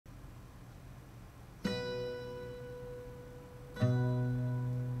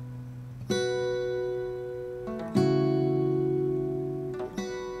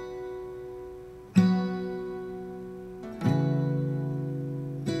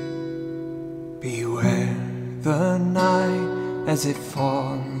the night as it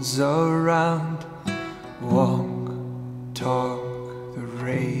falls around. Walk, talk, the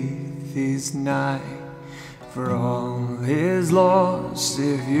wraith is nigh. For all is lost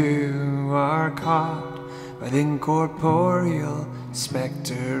if you are caught by the incorporeal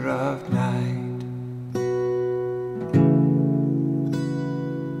spectre of night.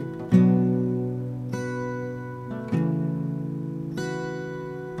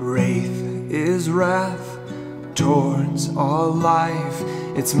 Wraith is wrath towards all life,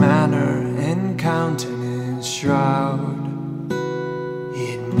 its manner and countenance shroud.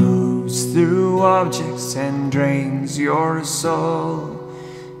 It moves through objects and drains your soul,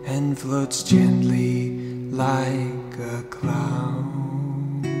 and floats gently like a cloud.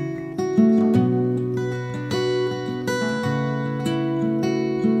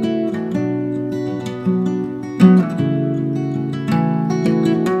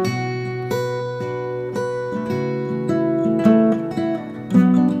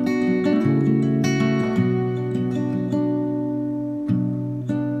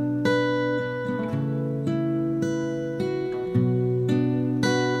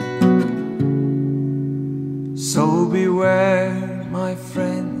 So beware, my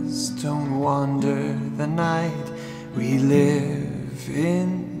friends, don't wander the night. We live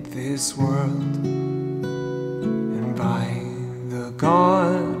in this world, and by the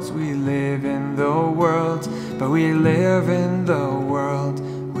gods we live in the world, but we live in the world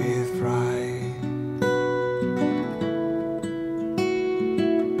with pride.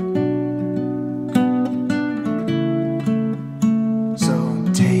 So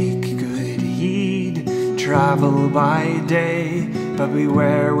take good heed, travel by day, but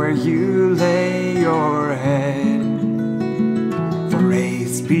beware where you lay your head. For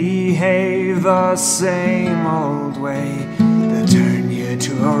wraiths behave the same old way, they'll turn you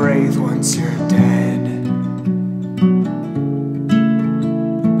to a wraith once you're dead.